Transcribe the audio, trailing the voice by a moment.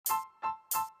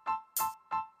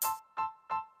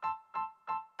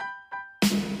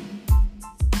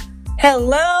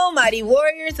Hello, mighty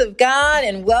warriors of God,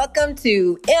 and welcome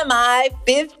to MI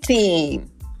 15.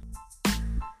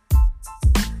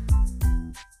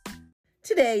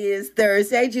 Today is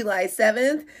Thursday, July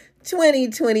 7th,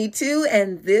 2022,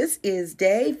 and this is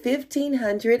day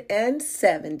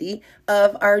 1570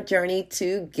 of our journey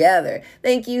together.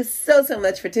 Thank you so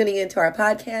much for tuning into our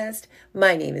podcast.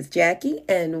 My name is Jackie,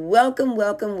 and welcome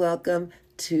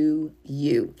to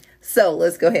you. So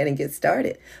let's go ahead and get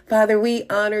started. Father, we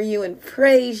honor you and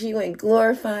praise you and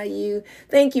glorify you.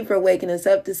 Thank you for waking us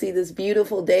up to see this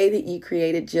beautiful day that you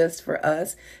created just for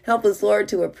us. Help us, Lord,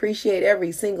 to appreciate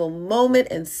every single moment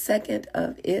and second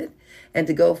of it and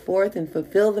to go forth and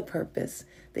fulfill the purpose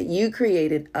that you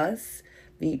created us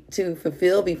to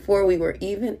fulfill before we were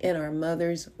even in our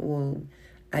mother's womb.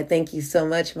 I thank you so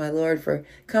much, my Lord, for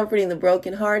comforting the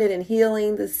brokenhearted and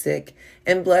healing the sick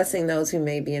and blessing those who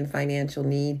may be in financial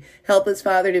need. Help us,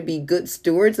 Father, to be good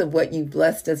stewards of what you've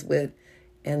blessed us with,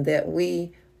 and that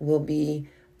we will be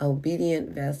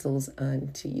obedient vessels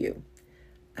unto you.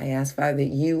 I ask, Father, that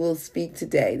you will speak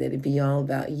today, that it be all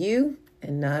about you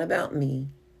and not about me.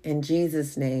 In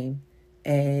Jesus' name,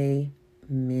 amen.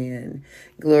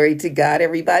 Glory to God,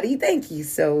 everybody. Thank you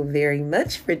so very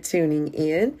much for tuning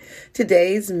in.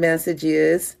 Today's message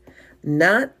is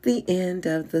not the end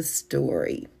of the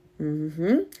story.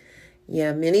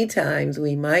 Yeah, many times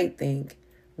we might think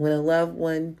when a loved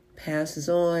one passes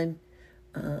on,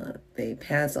 they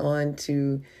pass on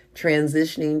to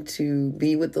transitioning to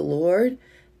be with the Lord.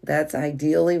 That's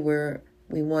ideally where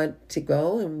we want to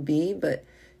go and be. But,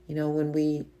 when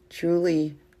we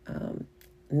truly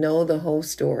know the whole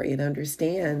story and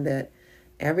understand that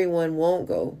everyone won't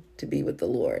go to be with the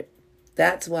Lord.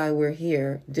 That's why we're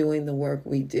here doing the work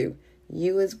we do.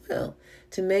 You as well,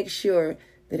 to make sure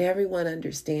that everyone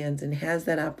understands and has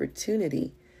that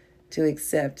opportunity to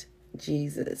accept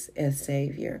Jesus as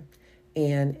Savior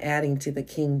and adding to the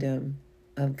kingdom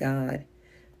of God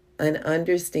and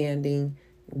understanding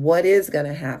what is going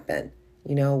to happen,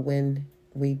 when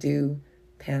we do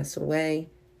pass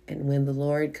away and when the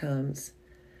Lord comes.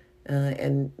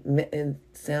 And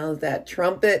sounds that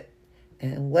trumpet,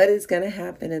 and what is going to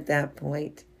happen at that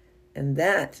point. And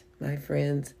that, my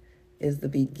friends, is the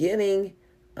beginning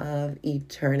of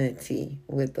eternity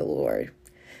with the Lord.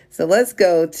 So let's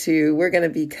we're going to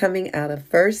be coming out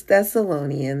of 1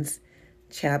 Thessalonians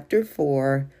chapter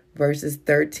 4, verses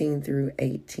 13 through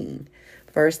 18.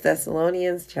 1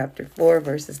 Thessalonians chapter 4,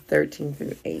 verses 13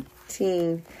 through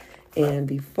 18. And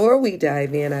before we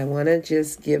dive in, I want to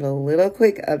just give a little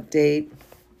quick update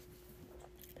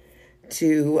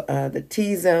to the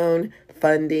T-Zone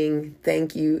funding.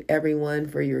 Thank you, everyone,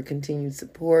 for your continued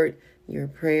support, your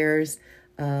prayers.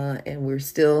 And we're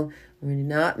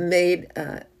not made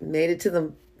it to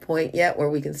the point yet where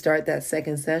we can start that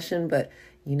second session. But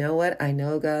you know what? I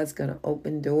know God's going to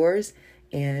open doors.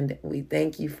 And we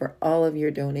thank you for all of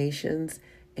your donations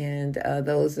and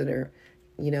those that are,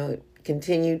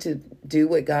 continue to do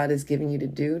what God has given you to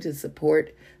do to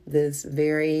support this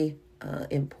very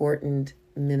important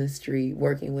ministry,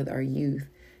 working with our youth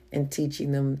and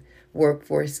teaching them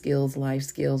workforce skills, life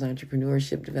skills,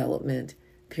 entrepreneurship development,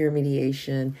 peer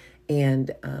mediation,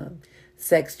 and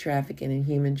sex trafficking and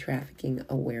human trafficking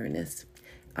awareness.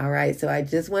 All right, so I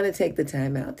just want to take the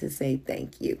time out to say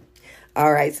thank you.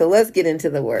 All right, so let's get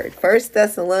into the word. 1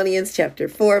 Thessalonians chapter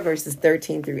 4, verses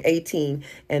 13 through 18.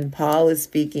 And Paul is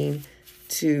speaking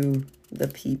to the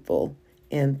people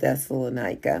in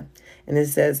Thessalonica. And it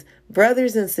says,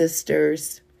 brothers and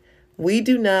sisters, we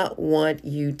do not want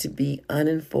you to be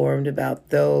uninformed about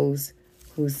those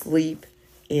who sleep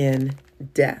in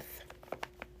death.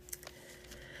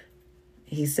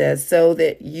 He says, so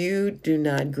that you do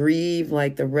not grieve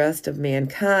like the rest of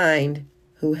mankind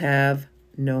who have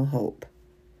no hope.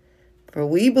 For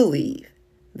we believe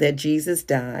that Jesus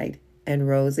died and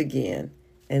rose again,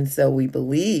 and so we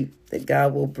believe that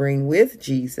God will bring with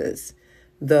Jesus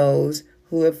those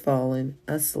who have fallen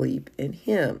asleep in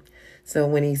him. So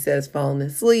when he says fallen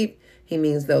asleep, he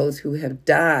means those who have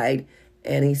died,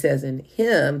 and he says in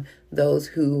him, those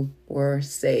who were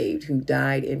saved, who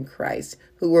died in Christ,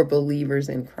 who were believers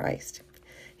in Christ.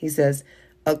 He says,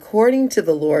 according to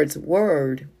the Lord's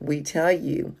word, we tell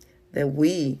you that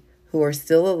we who are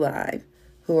still alive,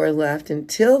 who are left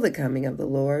until the coming of the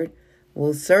Lord,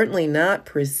 will certainly not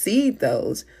precede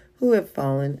those who have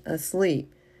fallen asleep.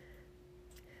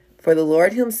 For the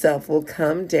Lord himself will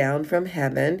come down from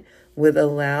heaven with a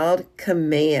loud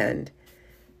command,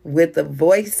 with the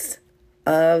voice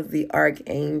of the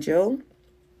archangel,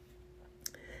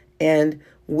 and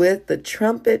with the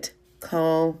trumpet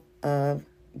call of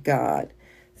God.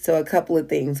 So a couple of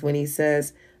things when he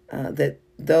says that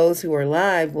those who are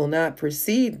alive will not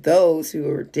precede those who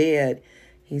are dead.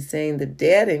 He's saying the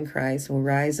dead in Christ will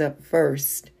rise up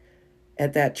first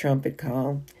at that trumpet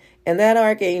call. And that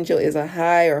archangel is a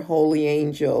high or holy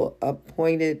angel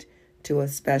appointed to a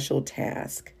special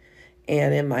task.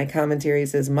 And in my commentary, it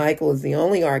says Michael is the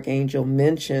only archangel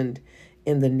mentioned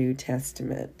in the New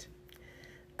Testament.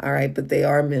 All right, but they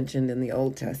are mentioned in the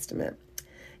Old Testament.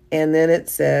 And then it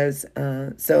says,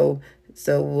 so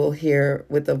we'll hear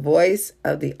with the voice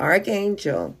of the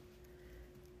archangel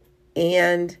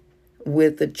and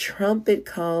with the trumpet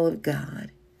call of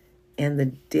God, and the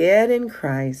dead in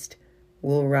Christ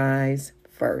will rise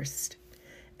first.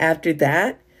 After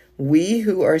that, we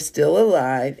who are still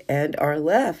alive and are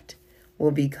left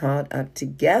will be caught up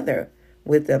together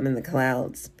with them in the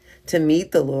clouds to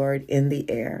meet the Lord in the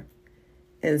air.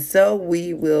 And so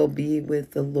we will be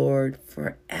with the Lord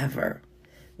forever.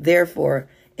 Therefore,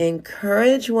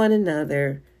 encourage one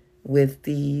another with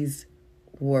these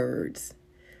words.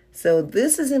 So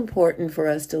this is important for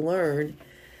us to learn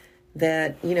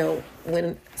that,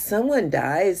 when someone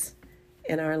dies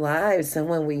in our lives,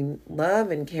 someone we love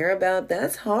and care about,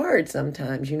 that's hard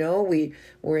sometimes.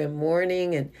 We're in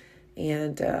mourning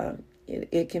and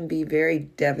it can be very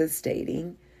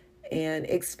devastating. And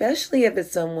especially if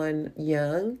it's someone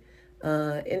young,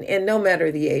 and no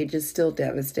matter the age, it's still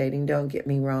devastating. Don't get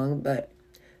me wrong. But,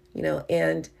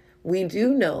 and we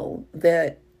do know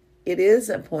that it is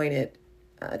appointed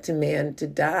to man to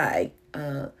die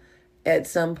at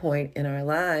some point in our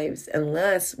lives,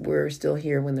 unless we're still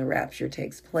here when the rapture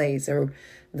takes place. Or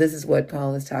this is what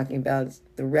Paul is talking about.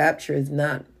 The rapture is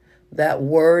not, that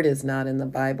word is not in the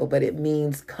Bible, but it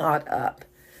means caught up.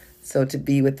 So to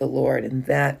be with the Lord, and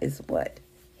that is what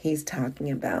he's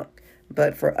talking about.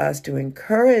 But for us to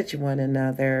encourage one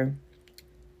another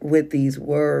with these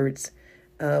words,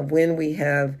 when we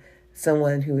have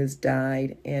someone who has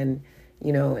died, and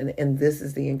this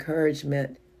is the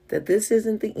encouragement that this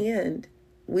isn't the end.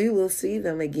 We will see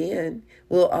them again.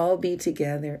 We'll all be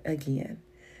together again.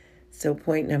 So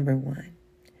point number 1,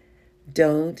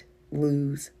 don't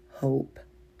lose hope.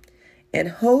 And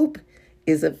hope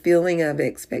is a feeling of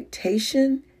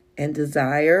expectation and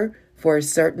desire for a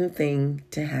certain thing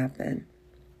to happen.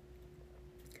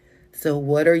 So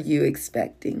what are you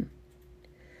expecting?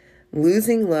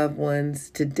 Losing loved ones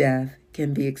to death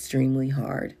can be extremely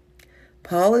hard.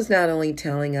 Paul is not only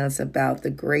telling us about the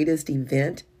greatest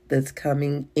event that's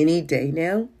coming any day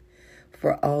now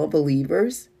for all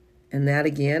believers, and that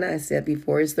again, I said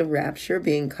before, is the rapture,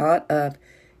 being caught up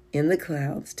in the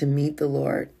clouds to meet the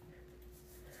Lord,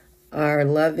 our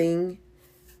loving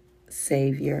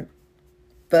Savior.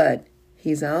 But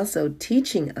he's also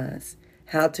teaching us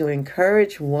how to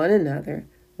encourage one another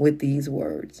with these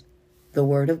words, the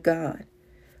Word of God.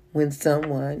 When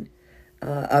someone,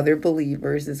 other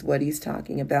believers is what he's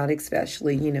talking about,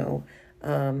 especially,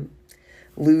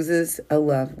 loses a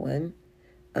loved one,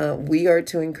 we are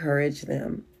to encourage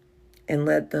them and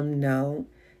let them know,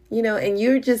 and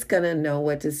you're just going to know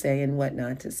what to say and what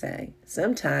not to say.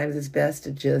 Sometimes it's best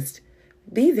to just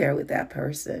be there with that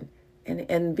person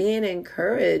and be an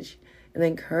encouragement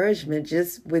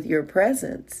just with your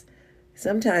presence.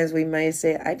 Sometimes we may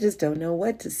say, I just don't know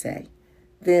what to say.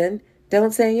 Then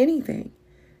don't say anything.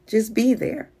 Just be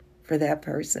there for that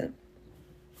person.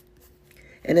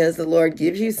 And as the Lord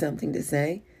gives you something to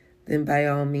say, then by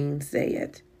all means say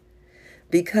it.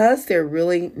 Because they're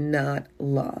really not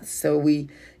lost. So we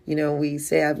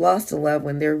say, I've lost a loved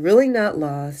one. They're really not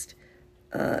lost.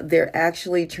 They're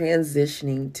actually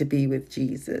transitioning to be with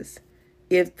Jesus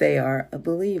if they are a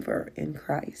believer in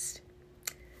Christ.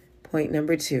 Point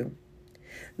number 2.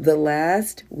 The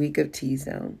last week of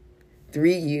T-Zone,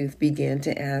 3 youth began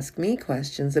to ask me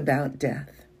questions about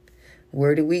death.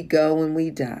 Where do we go when we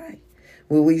die?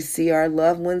 Will we see our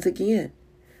loved ones again?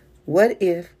 What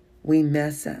if we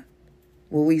mess up?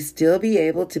 Will we still be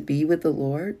able to be with the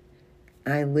Lord?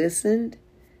 I listened,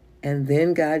 and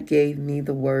then God gave me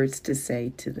the words to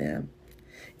say to them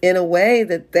in a way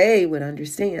that they would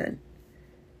understand.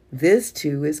 This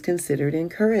too is considered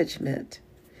encouragement.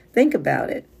 Think about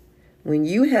it. When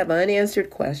you have unanswered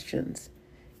questions,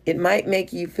 it might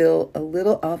make you feel a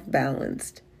little off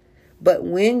balanced. But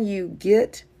when you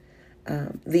get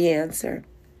the answer,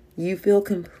 you feel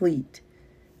complete.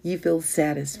 You feel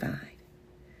satisfied.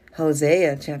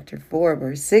 Hosea chapter 4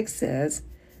 verse 6 says,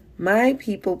 my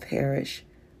people perish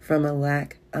from a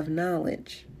lack of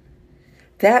knowledge.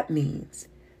 That means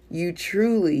you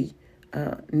truly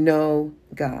know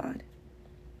God.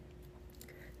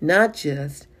 Not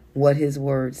just what his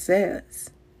word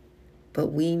says, but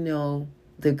we know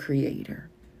the Creator.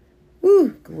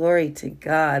 Woo, glory to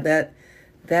God.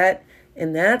 That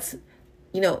And that's,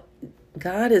 you know,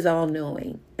 God is all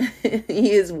knowing.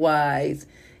 He is wise.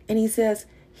 And he says,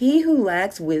 he who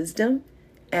lacks wisdom,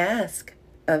 ask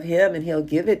of him and he'll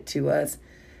give it to us.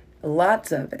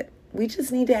 Lots of it. We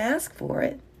just need to ask for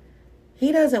it.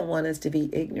 He doesn't want us to be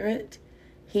ignorant.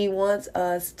 He wants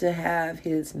us to have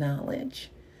his knowledge.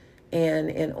 And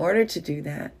in order to do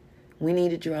that, we need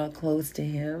to draw close to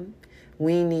him.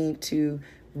 We need to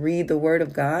read the word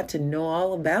of God to know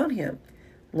all about him.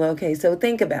 Okay, so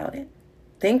think about it.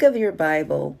 Think of your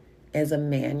Bible as a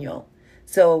manual.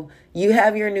 So you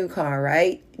have your new car,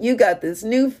 right? You got this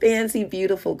new fancy,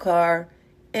 beautiful car,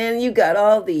 and you got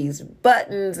all these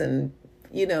buttons and,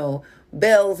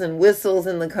 bells and whistles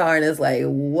in the car. And it's like,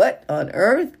 what on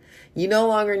earth? You no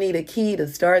longer need a key to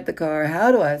start the car.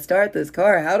 How do I start this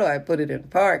car? How do I put it in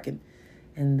park?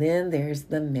 And then there's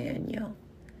the manual.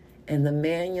 And the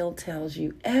manual tells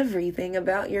you everything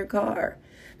about your car.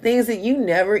 Things that you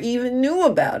never even knew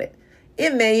about it.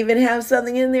 It may even have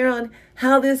something in there on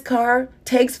how this car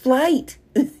takes flight.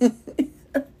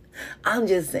 I'm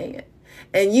just saying.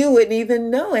 And you wouldn't even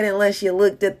know it unless you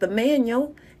looked at the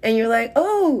manual and you're like,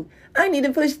 oh, I need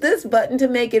to push this button to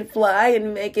make it fly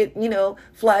and make it,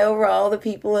 fly over all the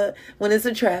people when it's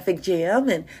a traffic jam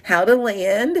and how to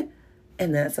land.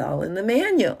 And that's all in the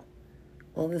manual.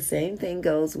 Well, the same thing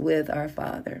goes with our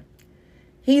Father.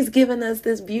 He's given us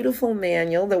this beautiful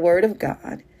manual, the Word of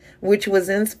God, which was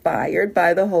inspired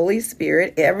by the Holy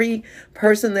Spirit. Every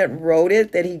person that wrote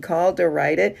it, that he called to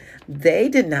write it, they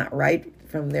did not write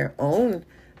from their own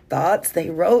thoughts. They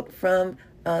wrote from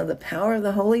the power of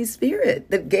the Holy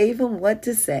Spirit that gave them what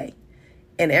to say.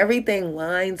 And everything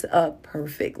lines up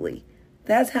perfectly.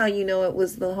 That's how you know it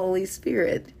was the Holy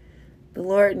Spirit. The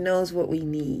Lord knows what we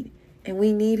need. And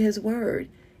we need his word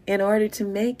in order to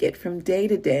make it from day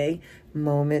to day,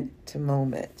 moment to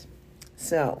moment.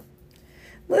 So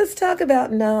let's talk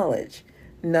about knowledge.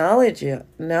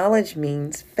 Knowledge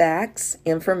means facts,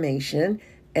 information,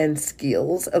 and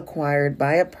skills acquired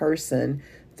by a person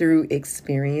through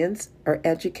experience or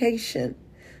education,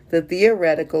 the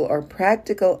theoretical or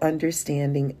practical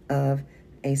understanding of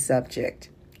a subject.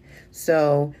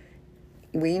 So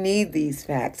we need these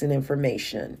facts and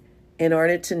information in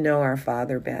order to know our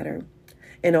Father better,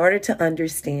 in order to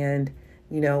understand,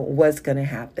 what's going to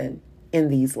happen in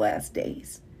these last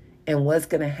days and what's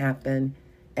going to happen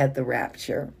at the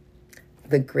rapture,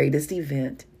 the greatest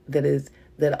event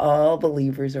that all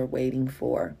believers are waiting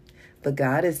for. But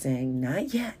God is saying,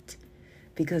 not yet,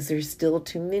 because there's still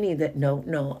too many that don't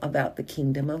know about the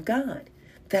kingdom of God.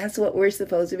 That's what we're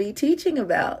supposed to be teaching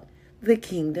about, the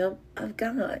kingdom of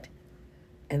God.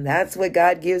 And that's what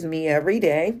God gives me every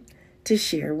day to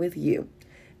share with you.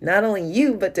 Not only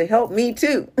you, but to help me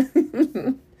too.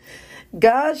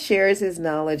 God shares his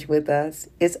knowledge with us.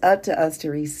 It's up to us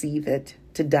to receive it,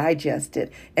 to digest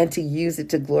it, and to use it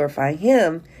to glorify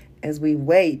him as we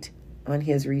wait on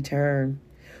his return.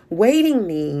 Waiting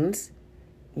means,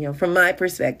 from my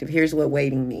perspective, here's what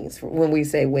waiting means when we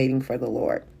say waiting for the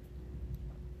Lord.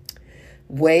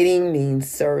 Waiting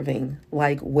means serving,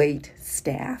 like wait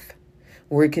staff.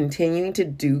 We're continuing to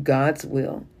do God's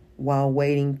will while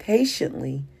waiting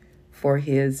patiently for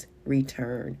his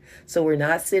return. So we're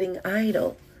not sitting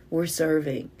idle. We're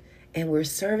serving. And we're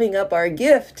serving up our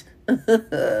gift.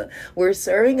 We're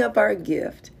serving up our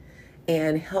gift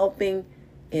and helping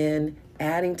in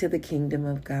adding to the kingdom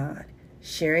of God,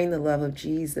 sharing the love of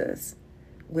Jesus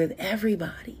with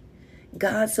everybody.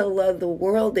 God so loved the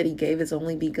world that he gave his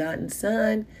only begotten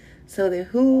Son, so that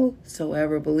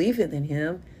whosoever believeth in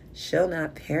him shall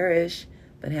not perish,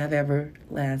 but have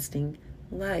everlasting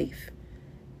life.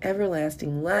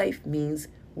 Everlasting life means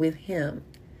with him,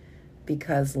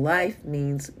 because life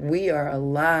means we are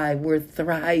alive, we're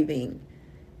thriving.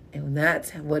 And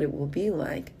that's what it will be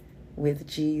like with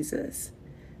Jesus.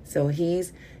 So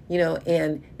he's,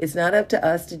 and it's not up to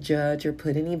us to judge or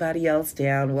put anybody else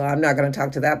down. Well, I'm not going to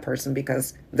talk to that person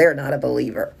because they're not a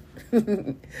believer.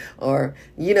 Or,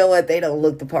 you know what, they don't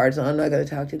look the part, so I'm not going to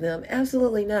talk to them.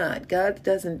 Absolutely not.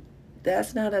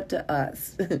 That's not up to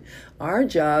us. Our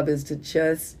job is to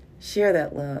just share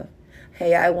that love.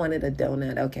 Hey, I wanted a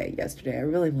donut. Okay, yesterday I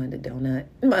really wanted a donut.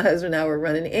 My husband and I were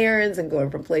running errands and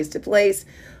going from place to place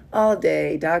all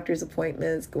day, doctor's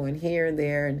appointments, going here and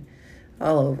there and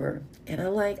all over. And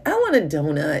I'm like, I want a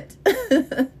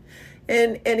donut.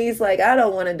 And he's like, I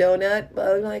don't want a donut.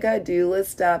 But I'm like, I do. Let's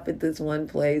stop at this one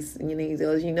place. And he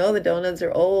goes, the donuts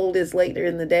are old. It's later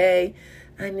in the day.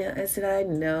 I said, I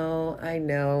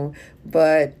know.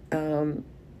 But,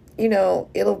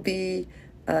 it'll be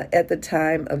at the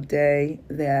time of day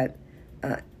that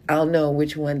I'll know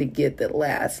which one to get that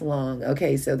lasts long.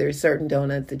 Okay, so there's certain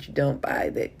donuts that you don't buy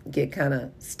that get kind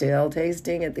of stale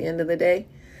tasting at the end of the day.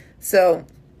 So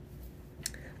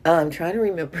I'm trying to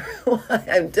remember why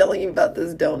I'm telling you about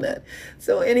this donut.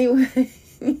 So anyway,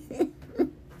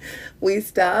 we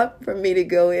stopped for me to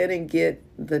go in and get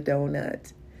the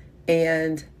donut.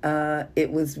 And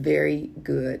it was very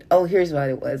good. Oh, here's what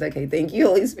it was. Okay, thank you,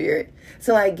 Holy Spirit.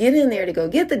 So I get in there to go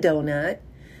get the donut.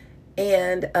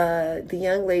 And the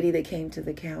young lady that came to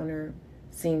the counter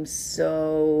seemed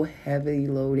so heavily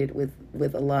loaded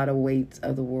with a lot of weights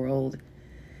of the world.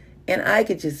 And I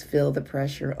could just feel the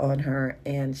pressure on her.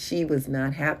 And she was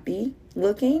not happy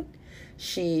looking.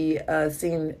 She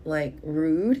seemed like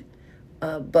rude.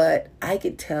 But I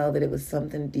could tell that it was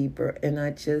something deeper. And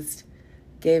I just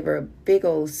gave her a big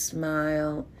old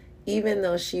smile. Even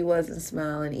though she wasn't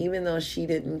smiling, even though she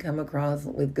didn't come across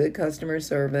with good customer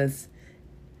service,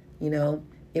 you know,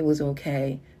 it was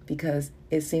okay because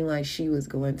it seemed like she was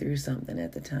going through something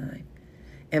at the time.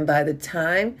 And by the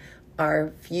time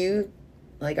our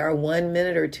 1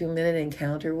 minute or 2 minute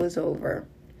encounter was over,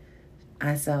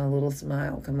 I saw a little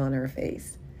smile come on her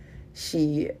face.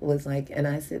 She was like, and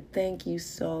I said, thank you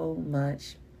so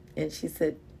much. And she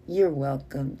said, you're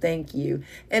welcome. Thank you.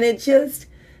 And it just,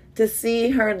 to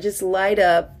see her just light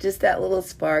up, just that little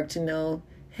spark to know,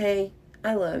 hey,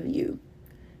 I love you.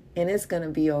 And it's going to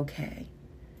be okay.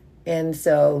 And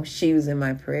so she was in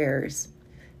my prayers.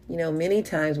 You know, many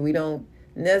times we don't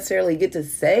necessarily get to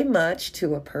say much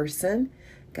to a person.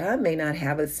 God may not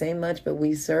have us say much, but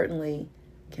we certainly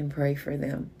can pray for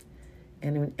them.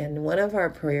 And one of our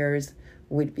prayers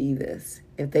would be this: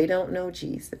 if they don't know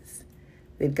Jesus,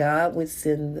 that God would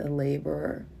send the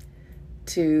laborer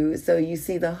so you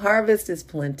see, the harvest is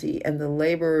plenty and the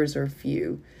laborers are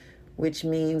few, which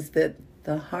means that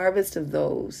the harvest of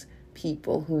those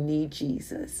people who need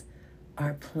Jesus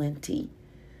are plenty.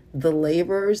 The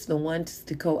laborers, the ones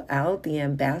to go out, the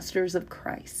ambassadors of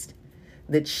Christ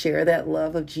that share that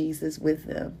love of Jesus with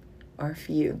them, are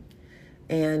few.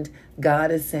 And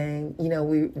God is saying, you know,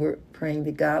 we're praying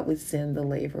that God would send the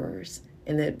laborers,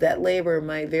 and that laborer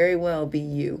might very well be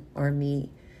you or me.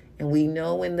 And we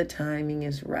know when the timing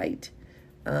is right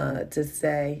to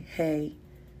say, hey,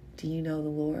 do you know the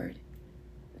Lord?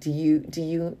 Do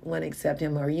you want to accept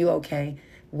him? Are you okay?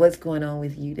 What's going on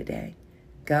with you today?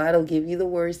 God will give you the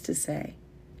words to say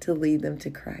to lead them to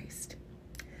Christ.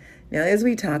 Now, as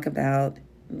we talk about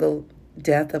the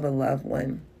death of a loved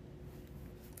one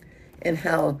and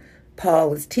how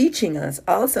Paul is teaching us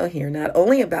also here, not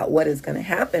only about what is going to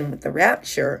happen with the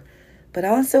rapture, but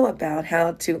also about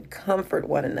how to comfort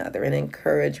one another and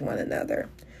encourage one another.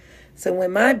 So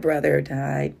when my brother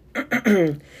died,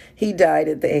 he died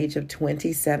at the age of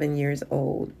 27 years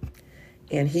old.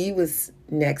 And he was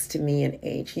next to me in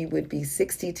age. He would be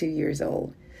 62 years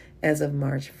old as of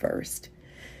March 1st.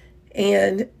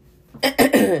 And,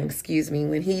 excuse me,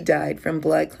 when he died from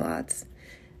blood clots,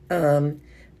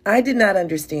 I did not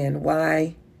understand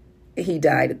why he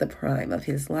died at the prime of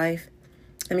his life.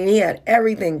 I mean, he had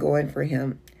everything going for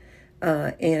him.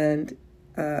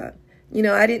 You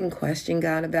know, I didn't question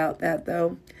God about that,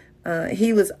 though.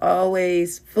 He was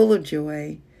always full of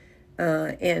joy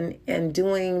and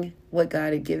doing what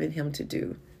God had given him to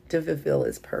do to fulfill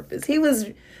his purpose. He was,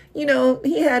 you know,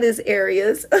 he had his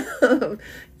areas,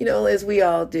 you know, as we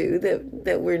all do,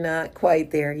 that we're not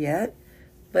quite there yet.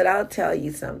 But I'll tell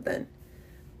you something.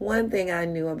 One thing I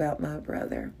knew about my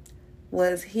brother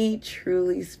was he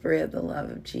truly spread the love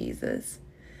of Jesus.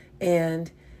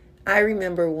 And I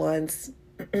remember once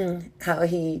how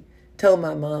he told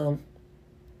my mom,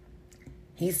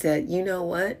 he said, you know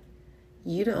what?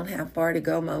 You don't have far to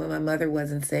go, Mama. My mother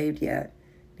wasn't saved yet.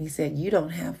 He said, you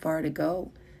don't have far to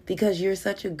go because you're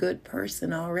such a good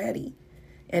person already.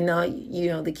 And now, you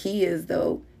know, the key is,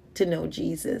 though, to know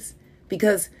Jesus.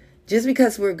 Because just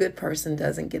because we're a good person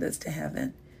doesn't get us to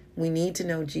heaven. We need to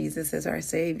know Jesus as our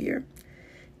Savior.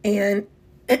 And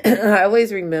I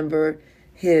always remember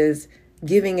his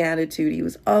giving attitude. He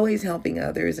was always helping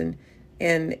others and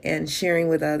sharing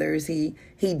with others. He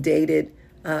dated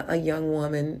a young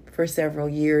woman for several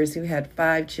years who had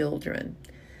 5 children.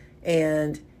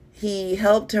 And he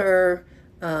helped her,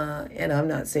 and I'm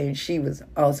not saying she was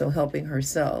also helping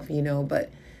herself, you know,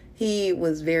 but he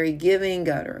was very giving,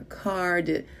 got her a car,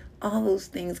 did all those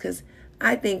things, because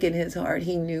I think in his heart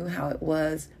he knew how it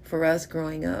was for us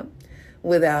growing up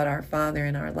without our father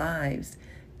in our lives,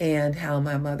 and how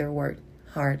my mother worked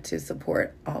hard to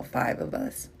support all 5 of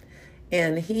us.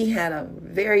 And he had a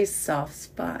very soft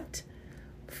spot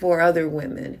for other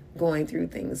women going through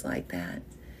things like that.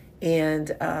 And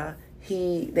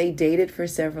they dated for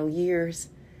several years,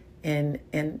 and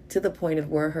to the point of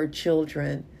where her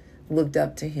children looked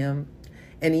up to him.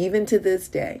 And even to this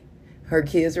day, her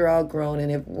kids are all grown.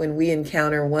 And when we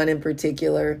encounter one in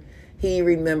particular, he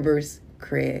remembers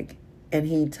Craig and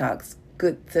he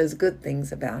says good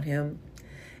things about him.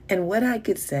 And what I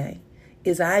could say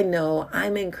is I know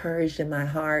I'm encouraged in my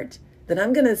heart that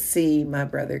I'm going to see my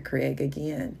brother Craig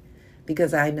again,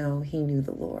 because I know he knew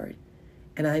the Lord.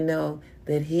 And I know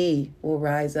that he will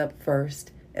rise up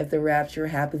first if the rapture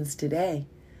happens today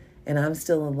and I'm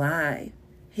still alive.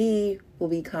 He will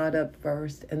be caught up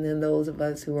first, and then those of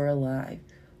us who are alive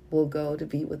will go to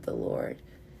be with the Lord.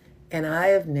 And I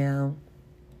have now,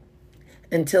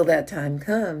 until that time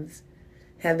comes,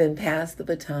 have been passed the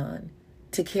baton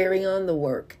to carry on the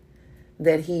work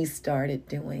that he started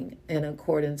doing in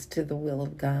accordance to the will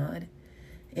of God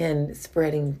and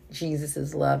spreading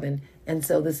Jesus's love. And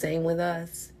so the same with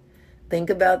us. Think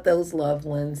about those loved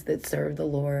ones that serve the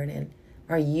Lord, and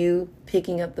are you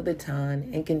picking up the baton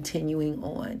and continuing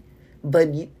on,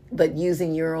 but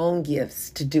using your own gifts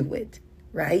to do it,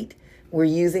 right? We're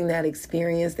using that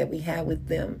experience that we had with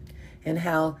them and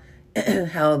how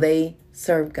they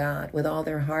serve God with all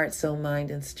their heart, soul,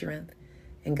 mind, and strength.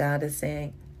 And God is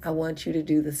saying, I want you to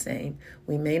do the same.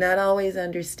 We may not always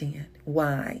understand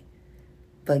why,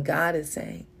 but God is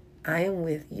saying, I am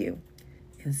with you,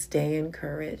 and stay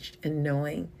encouraged and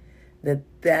knowing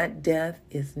that death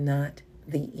is not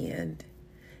the end.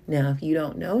 Now, if you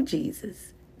don't know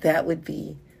Jesus, that would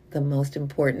be the most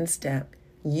important step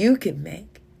you can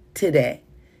make today.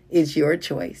 It's your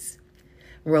choice.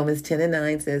 Romans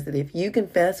 10:9 says that if you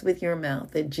confess with your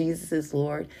mouth that Jesus is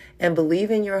Lord and believe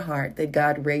in your heart that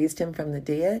God raised him from the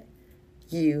dead,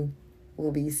 you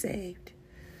will be saved.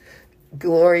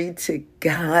 Glory to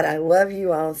God. I love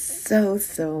you all so,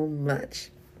 so much.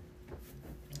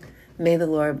 May the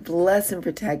Lord bless and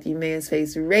protect you. May his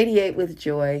face radiate with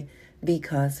joy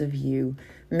because of you.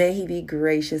 May he be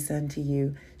gracious unto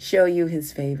you, show you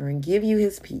his favor, and give you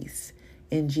his peace.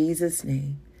 In Jesus'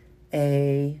 name,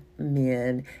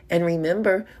 amen. And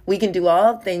remember, we can do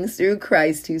all things through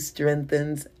Christ who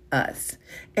strengthens us.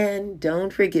 And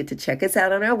don't forget to check us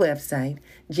out on our website,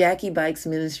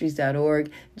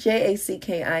 JackieBikesMinistries.org,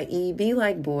 JACKIE, be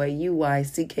like boy,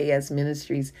 UYCKS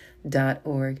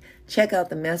Ministries.org. Check out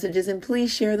the messages and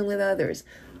please share them with others.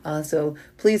 Also,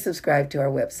 please subscribe to our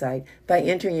website by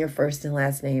entering your first and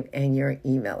last name and your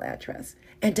email address.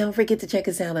 And don't forget to check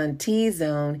us out on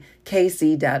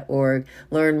tzonekc.org.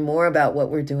 Learn more about what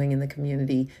we're doing in the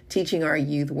community, teaching our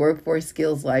youth workforce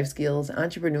skills, life skills,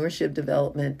 entrepreneurship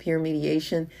development, peer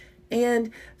mediation, and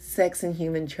sex and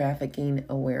human trafficking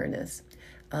awareness.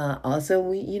 Also,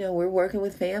 we're working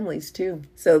with families too.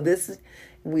 So these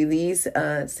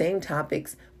same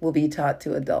topics will be taught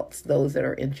to adults, those that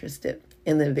are interested,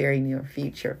 in the very near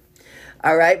future.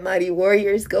 All right, mighty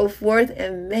warriors, go forth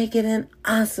and make it an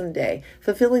awesome day,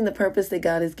 fulfilling the purpose that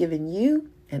God has given you,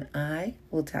 and I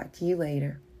will talk to you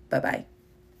later. Bye-bye.